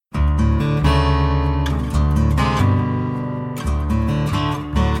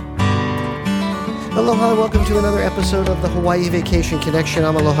Aloha and welcome to another episode of the Hawaii Vacation Connection.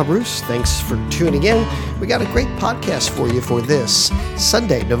 I'm Aloha Bruce. Thanks for tuning in. We got a great podcast for you for this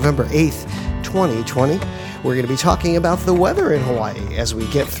Sunday, November 8th, 2020. We're going to be talking about the weather in Hawaii as we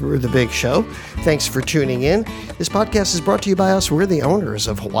get through the big show. Thanks for tuning in. This podcast is brought to you by us. We're the owners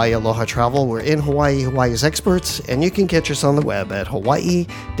of Hawaii Aloha Travel. We're in Hawaii, Hawaii's experts, and you can catch us on the web at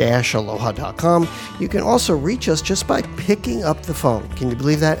hawaii-aloha.com. You can also reach us just by picking up the phone. Can you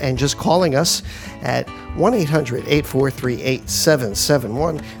believe that? And just calling us at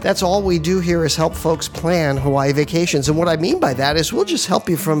 1-800-843-8771. That's all we do here is help folks plan Hawaii vacations. And what I mean by that is we'll just help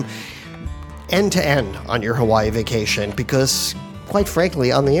you from end to end on your Hawaii vacation, because quite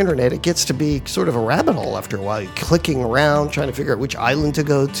frankly, on the internet, it gets to be sort of a rabbit hole after a while. You're clicking around, trying to figure out which island to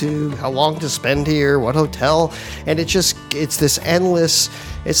go to, how long to spend here, what hotel, and it's this endless,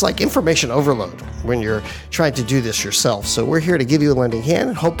 it's like information overload when you're trying to do this yourself. So we're here to give you a lending hand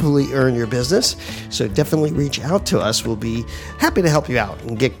and hopefully earn your business. So definitely reach out to us. We'll be happy to help you out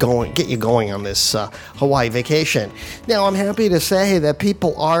and get you going on this Hawaii vacation. Now, I'm happy to say that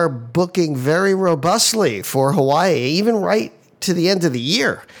people are booking very robustly for Hawaii, even right to the end of the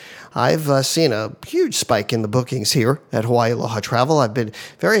year. I've seen a huge spike in the bookings here at Hawaii Aloha Travel. I've been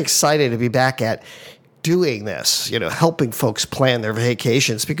very excited to be back at doing this, helping folks plan their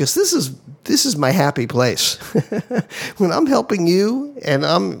vacations, because this is my happy place. When I'm helping you and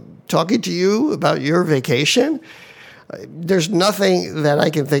I'm talking to you about your vacation, there's nothing that I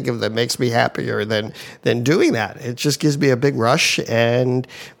can think of that makes me happier than doing that. It just gives me a big rush, and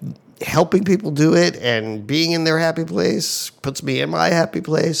helping people do it and being in their happy place puts me in my happy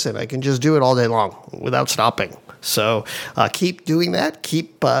place, and I can just do it all day long without stopping. So keep doing that.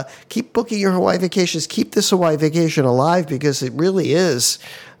 Keep booking your Hawaii vacations. Keep this Hawaii vacation alive, because it really is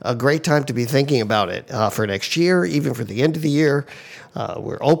a great time to be thinking about it for next year, even for the end of the year.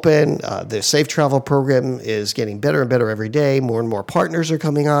 We're open. The Safe Travel program is getting better and better every day. More and more partners are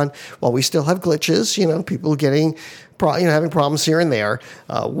coming on. While we still have glitches, people having problems here and there,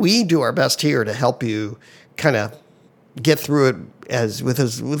 we do our best here to help you kind of get through it with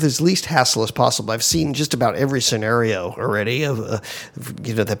as least hassle as possible. I've seen just about every scenario already of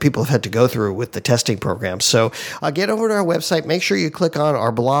that people have had to go through with the testing program. So get over to our website. Make sure you click on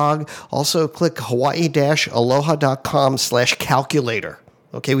our blog. Also click hawaii-aloha.com/calculator.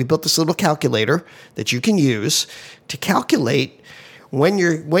 Okay, we built this little calculator that you can use to calculate when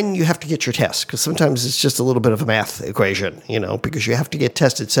you have to get your test, because sometimes it's just a little bit of a math equation, because you have to get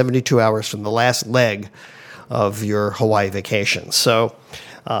tested 72 hours from the last leg of your Hawaii vacation. So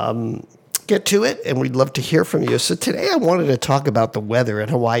get to it, and we'd love to hear from you. So today I wanted to talk about the weather in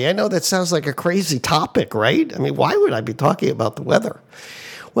Hawaii. I know that sounds like a crazy topic, right? I mean, why would I be talking about the weather?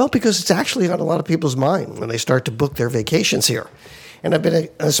 Well, because it's actually on a lot of people's mind when they start to book their vacations here. And I've been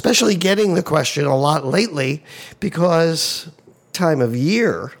especially getting the question a lot lately, because time of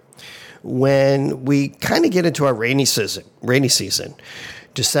year when we kind of get into our rainy season.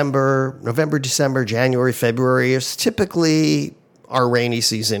 November, December, January, February is typically our rainy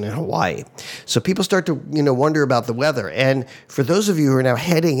season in Hawaii. So people start to, wonder about the weather. And for those of you who are now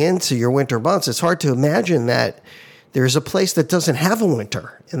heading into your winter months, it's hard to imagine that there's a place that doesn't have a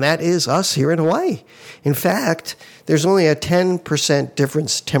winter, and that is us here in Hawaii. In fact, there's only a 10%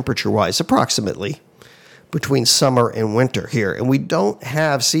 difference temperature-wise, approximately, between summer and winter here. And we don't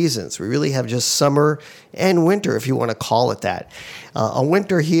have seasons. We really have just summer and winter, if you want to call it that. A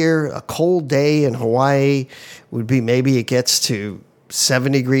winter here, a cold day in Hawaii would be maybe it gets to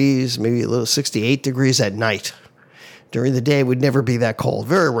 7 degrees, maybe a little 68 degrees at night. During the day, it would never be that cold.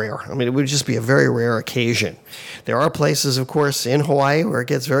 Very rare. I mean, it would just be a very rare occasion. There are places, of course, in Hawaii where it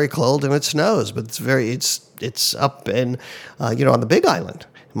gets very cold and it snows, but it's up in, on the Big Island.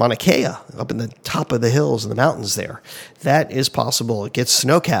 Mauna Kea, up in the top of the hills and the mountains there. That is possible. It gets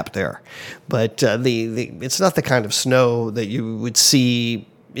snow-capped there. But it's not the kind of snow that you would see.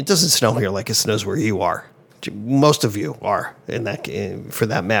 It doesn't snow here like it snows where you are. Most of you are, for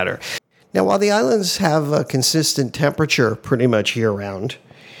that matter. Now, while the islands have a consistent temperature pretty much year-round,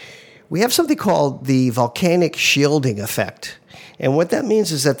 we have something called the volcanic shielding effect. And what that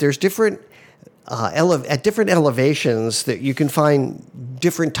means is that there's at different elevations that you can find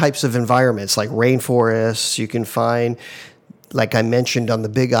different types of environments, like rainforests. You can find, like I mentioned on the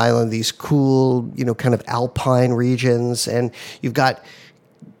Big Island, these cool, kind of alpine regions. And you've got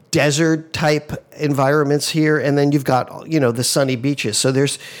desert type environments here. And then you've got, the sunny beaches. So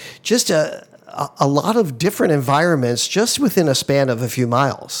there's just a lot of different environments just within a span of a few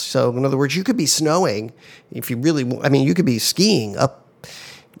miles. So in other words, you could be snowing if you really, you could be skiing up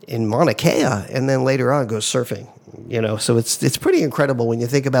in Mauna Kea and then later on go surfing So it's pretty incredible when you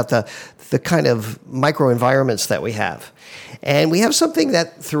think about the kind of microenvironments that we have. And we have something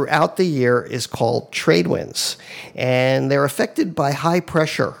that throughout the year is called trade winds, and they're affected by high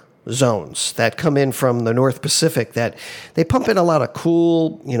pressure zones that come in from the North Pacific, that they pump in a lot of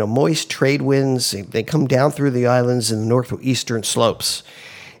cool, moist trade winds. They come down through the islands in the northeastern slopes.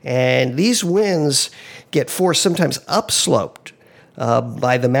 And these winds get forced sometimes upsloped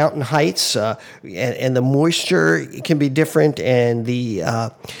by the mountain heights, and the moisture can be different, and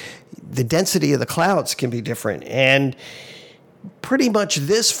the density of the clouds can be different. And pretty much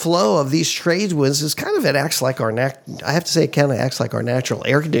this flow of these trade winds is kind of, it acts like I have to say, it kind of acts like our natural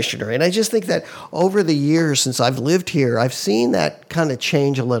air conditioner. And I just think that over the years since I've lived here, I've seen that kind of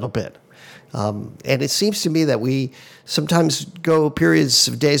change a little bit. And it seems to me that we sometimes go periods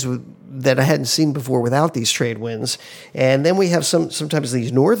of days that I hadn't seen before without these trade winds. And then we have sometimes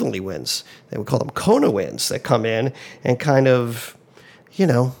these northerly winds, they would call them Kona winds, that come in and kind of,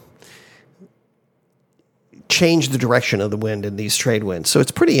 change the direction of the wind in these trade winds. So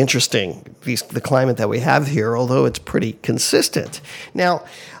it's pretty interesting, the climate that we have here, although it's pretty consistent. Now,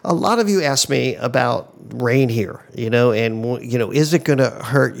 a lot of you ask me about rain here, and, is it going to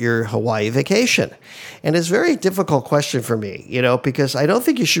hurt your Hawaii vacation? And it's a very difficult question for me, because I don't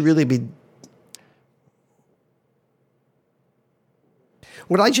think you should really be...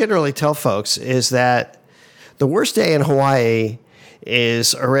 What I generally tell folks is that the worst day in Hawaii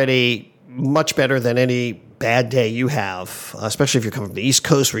is already much better than any bad day you have, especially if you're coming from the East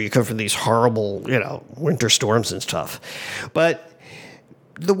Coast where you come from these horrible, winter storms and stuff. But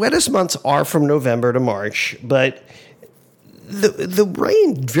the wettest months are from November to March, but the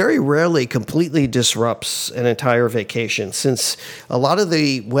rain very rarely completely disrupts an entire vacation, since a lot of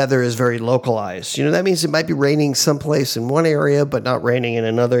the weather is very localized. That means it might be raining someplace in one area, but not raining in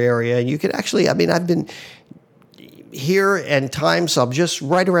another area. And you could actually, I've been here, and times I'm just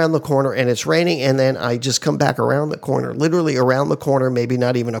right around the corner and it's raining, and then I just come back around the corner, literally around the corner, maybe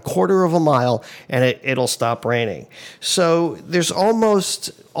not even a quarter of a mile, and it'll stop raining. So there's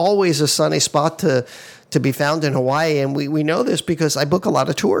almost always a sunny spot to be found in Hawaii, and we know this because I book a lot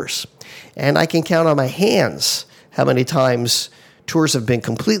of tours, and I can count on my hands how many times tours have been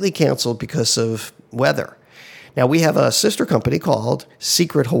completely canceled because of weather. Now, we have a sister company called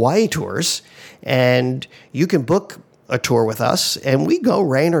Secret Hawaii Tours, and you can book a tour with us, and we go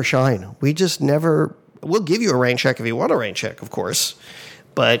rain or shine. We just never... We'll give you a rain check if you want a rain check, of course,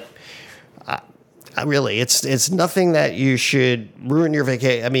 but really, it's nothing that you should ruin your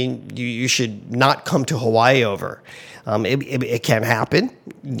vacation. You should not come to Hawaii over. It can happen.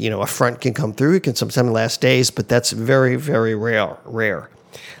 A front can come through. It can sometimes last days, but that's very, very rare.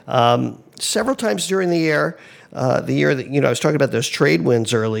 Several times during the year that, I was talking about those trade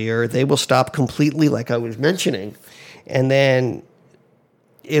winds earlier, they will stop completely, like I was mentioning, and then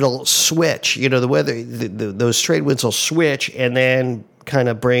it'll switch. The weather, those trade winds will switch and then kind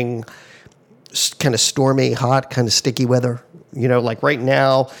of bring kind of stormy, hot, kind of sticky weather. Like right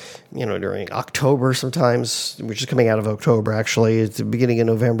now, during October sometimes, we're just coming out of October, actually. It's the beginning of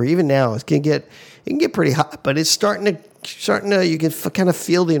November. Even now, it can get pretty hot, but it's starting to, you can kind of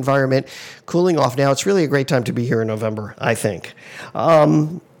feel the environment cooling off now. It's really a great time to be here in November, I think.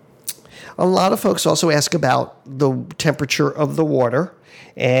 A lot of folks also ask about the temperature of the water,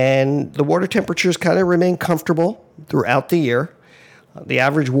 and the water temperatures kind of remain comfortable throughout the year. The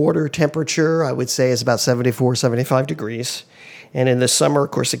average water temperature, I would say, is about 74, 75 degrees. And in the summer,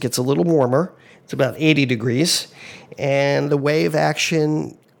 of course, it gets a little warmer. It's about 80 degrees. And the wave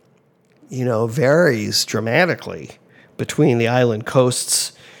action, varies dramatically between the island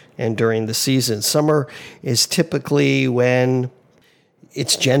coasts and during the season. Summer is typically when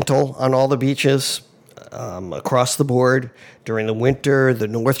it's gentle on all the beaches across the board. During the winter, the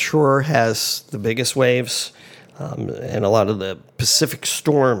North Shore has the biggest waves. And a lot of the Pacific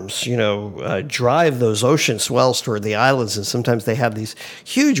storms, drive those ocean swells toward the islands, and sometimes they have these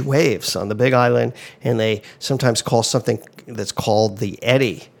huge waves on the Big Island, and they sometimes call something that's called the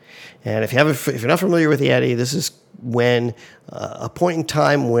eddy. And if you're not familiar with the eddy, this is when a point in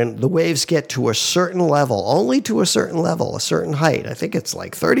time when the waves get to a certain level, only to a certain level, a certain height. I think it's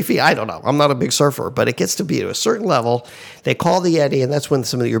like 30 feet. I don't know. I'm not a big surfer, but it gets to be to a certain level. They call the eddy, and that's when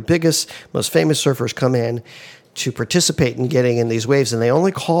some of your biggest, most famous surfers come in to participate in getting in these waves, and they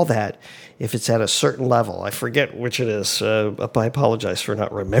only call that if it's at a certain level. I forget which it is. I apologize for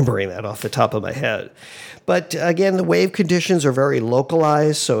not remembering that off the top of my head. But again, the wave conditions are very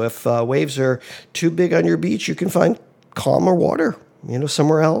localized, so if waves are too big on your beach, you can find calmer water,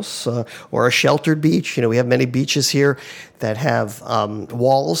 somewhere else, or a sheltered beach. We have many beaches here that have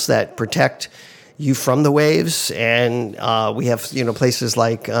walls that protect you from the waves. And we have, places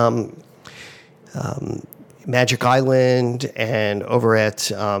like Magic Island and over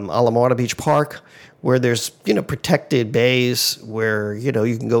at Alameda Beach Park, where there's, protected bays where, you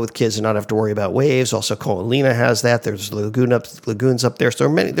can go with kids and not have to worry about waves. Also, Coalina has that. There's lagoons up there. So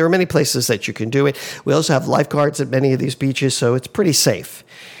there are many places that you can do it. We also have lifeguards at many of these beaches, so it's pretty safe.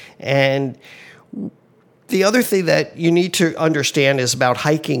 And the other thing that you need to understand is about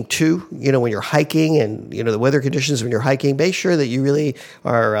hiking too. When you're hiking and, the weather conditions when you're hiking, make sure that you really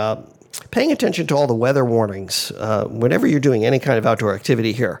are paying attention to all the weather warnings whenever you're doing any kind of outdoor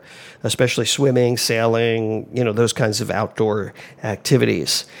activity here, especially swimming, sailing, those kinds of outdoor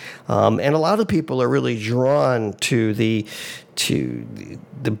activities. And a lot of people are really drawn to the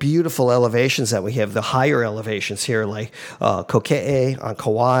beautiful elevations that we have, the higher elevations here, like Kokee on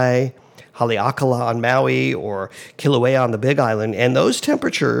Kauai, Haleakala on Maui, or Kilauea on the Big Island. And those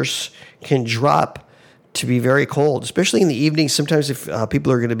temperatures can drop to be very cold, especially in the evening. Sometimes if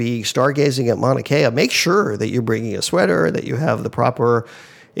people are going to be stargazing at Mauna Kea, make sure that you're bringing a sweater, that you have the proper...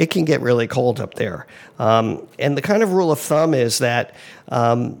 It can get really cold up there. And the kind of rule of thumb is that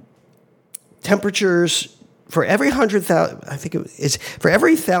temperatures for every 100,000, I think it's for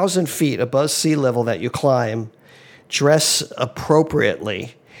every 1,000 feet above sea level that you climb, dress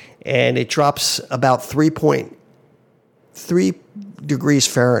appropriately, and it drops about 3.3 degrees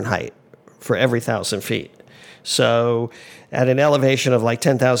Fahrenheit for every 1,000 feet. So at an elevation of like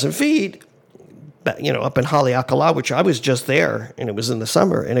 10,000 feet, up in Haleakala, which I was just there, and it was in the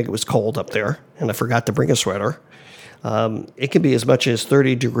summer, and it was cold up there, and I forgot to bring a sweater. It can be as much as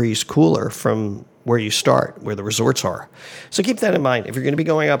 30 degrees cooler from where you start, where the resorts are. So keep that in mind. If you're going to be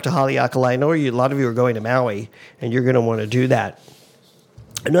going up to Haleakala, I know a lot of you are going to Maui, and you're going to want to do that.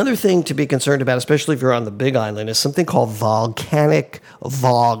 Another thing to be concerned about, especially if you're on the Big Island, is something called volcanic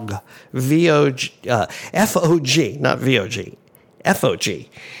fog, F-O-G, not V-O-G, F-O-G.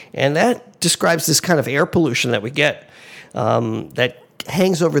 And that describes this kind of air pollution that we get that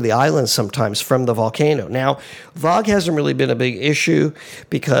hangs over the island sometimes from the volcano. Now, fog hasn't really been a big issue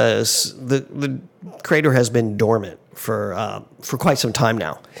because the crater has been dormant for quite some time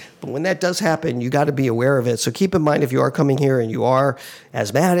now. But when that does happen, you got to be aware of it. So keep in mind, if you are coming here and you are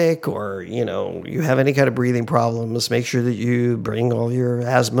asthmatic or, you have any kind of breathing problems, make sure that you bring all your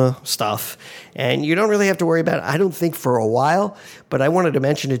asthma stuff. And you don't really have to worry about it, I don't think, for a while. But I wanted to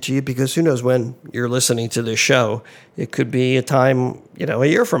mention it to you because who knows when you're listening to this show. It could be a time, a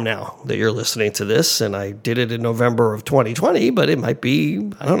year from now that you're listening to this. And I did it in November of 2020, but it might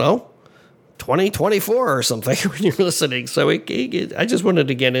be, I don't know, 2024 or something when you're listening. So I just wanted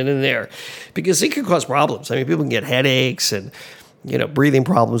to get in there because it can cause problems. I mean, people can get headaches and, breathing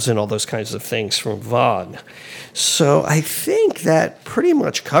problems and all those kinds of things from fog. So I think that pretty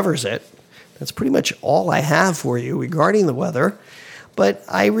much covers it. That's pretty much all I have for you regarding the weather. But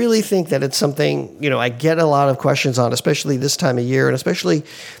I really think that it's something, I get a lot of questions on, especially this time of year, and especially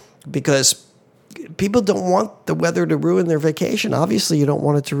because people don't want the weather to ruin their vacation. Obviously, you don't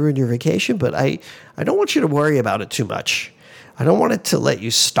want it to ruin your vacation, but I don't want you to worry about it too much. I don't want it to let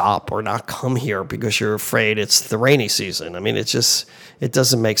you stop or not come here because you're afraid it's the rainy season. I mean, it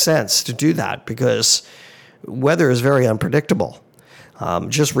doesn't make sense to do that because weather is very unpredictable.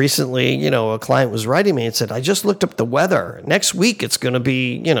 Just recently, a client was writing me and said, I just looked up the weather. Next week, it's going to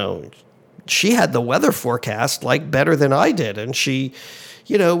be, she had the weather forecast like better than I did. And she...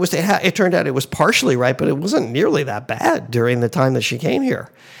 it turned out it was partially right, but it wasn't nearly that bad during the time that she came here.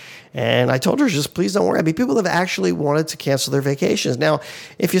 And I told her, just please don't worry. I mean, people have actually wanted to cancel their vacations. Now,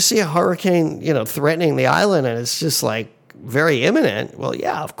 if you see a hurricane, threatening the island and it's just like very imminent, well,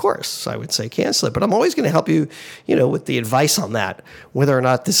 yeah, of course, I would say cancel it. But I'm always going to help you, with the advice on that, whether or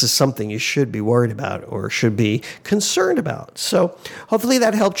not this is something you should be worried about or should be concerned about. So hopefully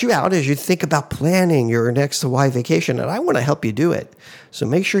that helped you out as you think about planning your next Hawaii vacation. And I want to help you do it. So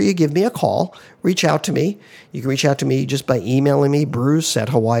make sure you give me a call. Reach out to me. You can reach out to me just by emailing me,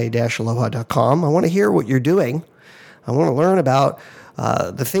 bruce@hawaii-aloha.com. I want to hear what you're doing. I want to learn about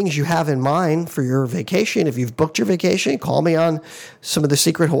the things you have in mind for your vacation. If you've booked your vacation, call me on some of the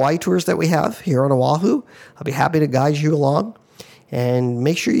secret Hawaii tours that we have here on Oahu. I'll be happy to guide you along. And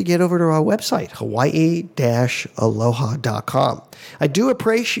make sure you get over to our website, hawaii-aloha.com. I do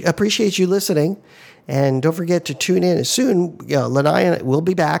appreciate you listening. And don't forget to tune in soon. Lanai will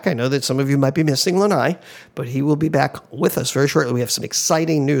be back. I know that some of you might be missing Lanai, but he will be back with us very shortly. We have some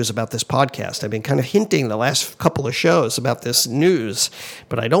exciting news about this podcast. I've been kind of hinting the last couple of shows about this news,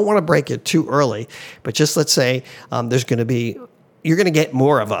 but I don't want to break it too early. But just let's say you're going to get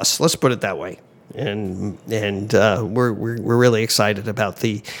more of us. Let's put it that way. and we're really excited about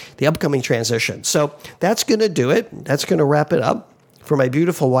the upcoming transition. So that's going to do it. That's going to wrap it up for my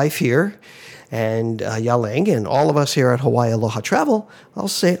beautiful wife here, and Yaling, and all of us here at Hawaii Aloha Travel. I'll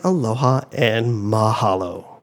say aloha and mahalo.